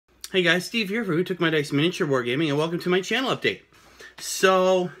Hey guys, Steve here for Who Took My Dice Miniature Wargaming, and welcome to my channel update.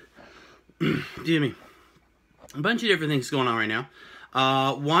 So, excuse me, a bunch of different things going on right now.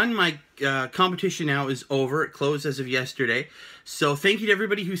 One, my competition now is over. It closed as of yesterday. So thank you to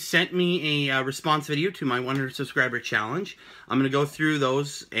everybody who sent me a response video to my 100 subscriber challenge. I'm going to go through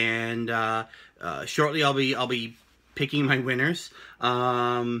those, and shortly I'll be picking my winners.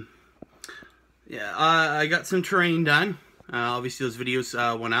 I got some terrain done. Obviously those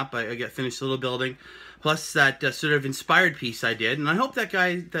videos went up. I got finished a little building, plus that sort of inspired piece I did, and I hope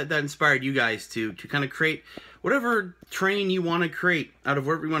that inspired you guys to kind of create whatever terrain you want to create out of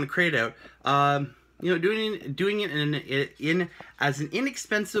whatever you want to create out. You know, doing it in as an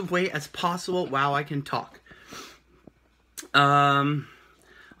inexpensive way as possible. Wow, I can talk. I'm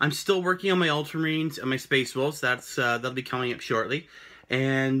still working on my Ultramarines and my Space Wolves. That'll be coming up shortly,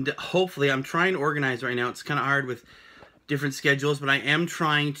 and hopefully I'm trying to organize right now. It's kind of hard with different schedules, but I am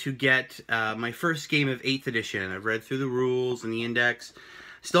trying to get my first game of 8th edition. I've read through the rules and the index.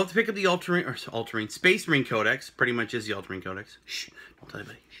 Still have to pick up the Ultramarine Space Marine Codex. Pretty much is the Ultramarine Codex. Shh, don't tell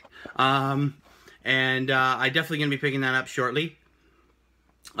anybody. I definitely going to be picking that up shortly.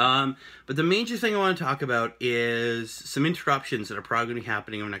 But the major thing I want to talk about is some interruptions that are probably going to be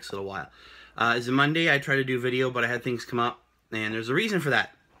happening over the next little while. It's a Monday. I tried to do video, but I had things come up, and there's a reason for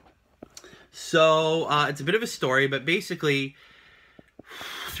that. So, it's a bit of a story, but basically,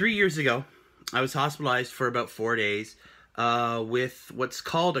 3 years ago, I was hospitalized for about 4 days with what's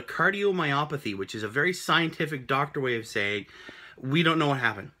called a cardiomyopathy, which is a very scientific doctor way of saying we don't know what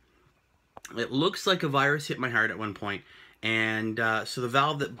happened. It looks like a virus hit my heart at one point, and so the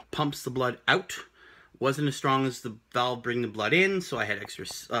valve that pumps the blood out wasn't as strong as the valve bringing the blood in, so I had extra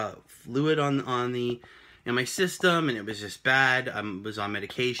fluid in my system, and it was just bad. I was on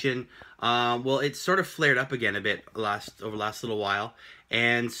medication. Well, it sort of flared up again a bit over the last little while,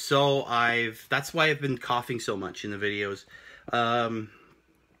 and so that's why I've been coughing so much in the videos,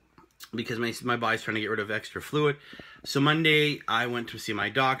 because my body's trying to get rid of extra fluid. So Monday, I went to see my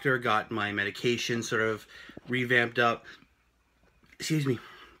doctor, got my medication sort of revamped up. Excuse me.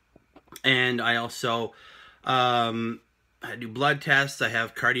 And I also I do blood tests. I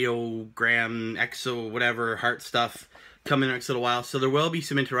have cardiogram, exo, whatever, heart stuff coming in the next little while. So there will be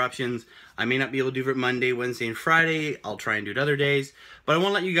some interruptions. I may not be able to do it Monday, Wednesday, and Friday. I'll try and do it other days. But I want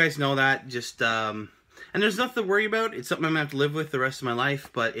to let you guys know that. Just, and there's nothing to worry about. It's something I'm going to have to live with the rest of my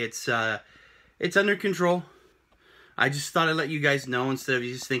life. But it's under control. I just thought I'd let you guys know instead of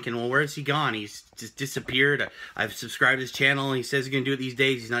you just thinking, well, where's he gone? He's just disappeared. I've subscribed to his channel, and he says he's going to do it these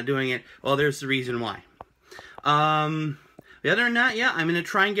days. He's not doing it. Well, there's the reason why. Other than that, yeah, I'm going to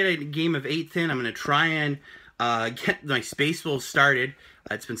try and get a game of 8th in. I'm going to try and get my Space Wolves started.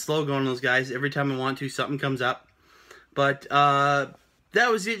 It's been slow going, those guys. Every time I want to, something comes up. But that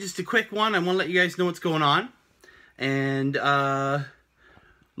was it. Just a quick one. I want to let you guys know what's going on. And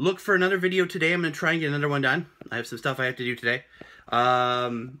look for another video today. I'm going to try and get another one done. I have some stuff I have to do today.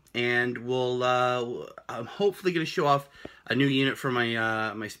 And I'm hopefully going to show off a new unit for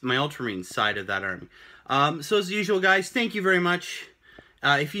my my Ultramarine side of that army. So as usual, guys, thank you very much.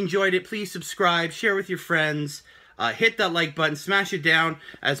 If you enjoyed it, please subscribe, share with your friends, hit that like button, smash it down,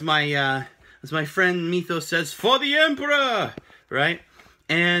 as my friend Mythos says, for the Emperor, right?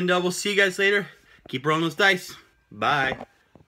 And we'll see you guys later. Keep rolling those dice. Bye.